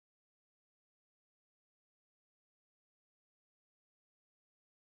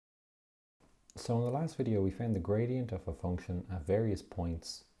So in the last video, we found the gradient of a function at various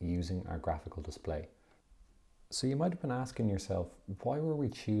points using our graphical display. So you might have been asking yourself, why were we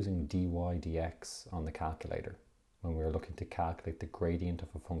choosing dy dx on the calculator when we were looking to calculate the gradient of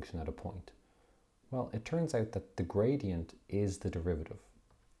a function at a point? Well, it turns out that the gradient is the derivative.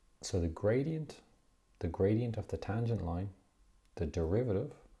 So the gradient of the tangent line, the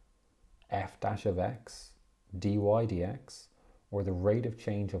derivative, f dash of x, dy dx, or the rate of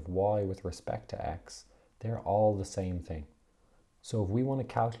change of y with respect to x, they're all the same thing. So if we want to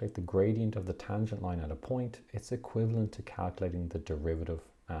calculate the gradient of the tangent line at a point, it's equivalent to calculating the derivative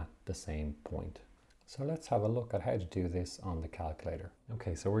at the same point. So let's have a look at how to do this on the calculator.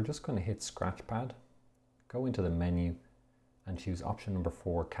 Okay, so we're just going to hit Scratchpad, go into the menu and choose option number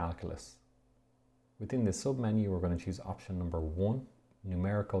 4, Calculus. Within the submenu, we're going to choose option number 1,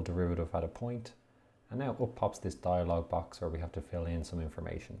 Numerical Derivative at a point. And now up pops this dialog box where we have to fill in some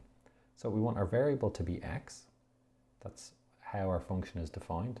information. So we want our variable to be x. That's how our function is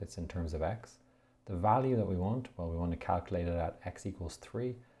defined. It's in terms of x. The value that we want, well, we want to calculate it at x equals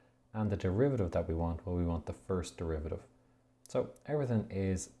 3. And the derivative that we want, well, we want the first derivative. So everything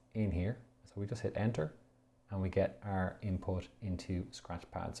is in here. So we just hit enter and we get our input into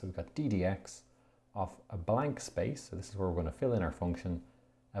Scratchpad. So we've got ddx of a blank space. So this is where we're going to fill in our function,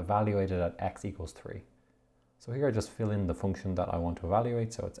 evaluated at x equals 3. So here I just fill in the function that I want to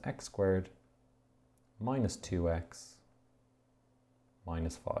evaluate. So it's x squared minus 2x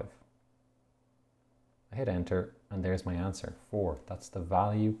minus 5. I hit enter and there's my answer, 4. That's the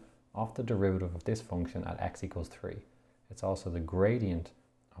value of the derivative of this function at x equals 3. It's also the gradient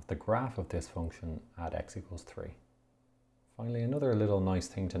of the graph of this function at x equals 3. Finally, another little nice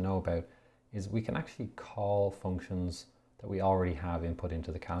thing to know about is we can actually call functions that we already have input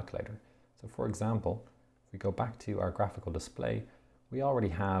into the calculator. So for example, if we go back to our graphical display, we already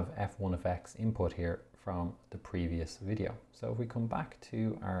have f1 of x input here from the previous video. So if we come back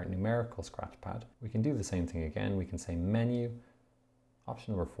to our numerical scratchpad, we can do the same thing again. We can say menu,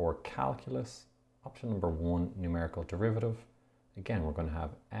 option number 4, calculus, option number 1, numerical derivative. Again, we're going to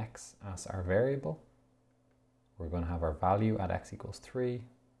have x as our variable. We're going to have our value at x equals 3,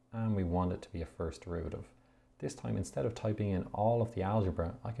 and we want it to be a first derivative. This time, instead of typing in all of the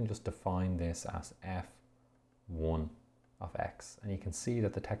algebra, I can just define this as f1 of x. And you can see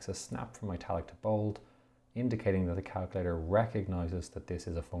that the text has snapped from italic to bold, indicating that the calculator recognizes that this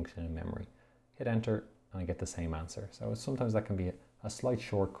is a function in memory. Hit enter and I get the same answer. So sometimes that can be a slight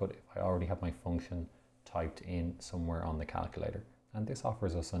shortcut if I already have my function typed in somewhere on the calculator. And this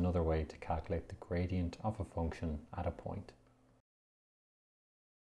offers us another way to calculate the gradient of a function at a point.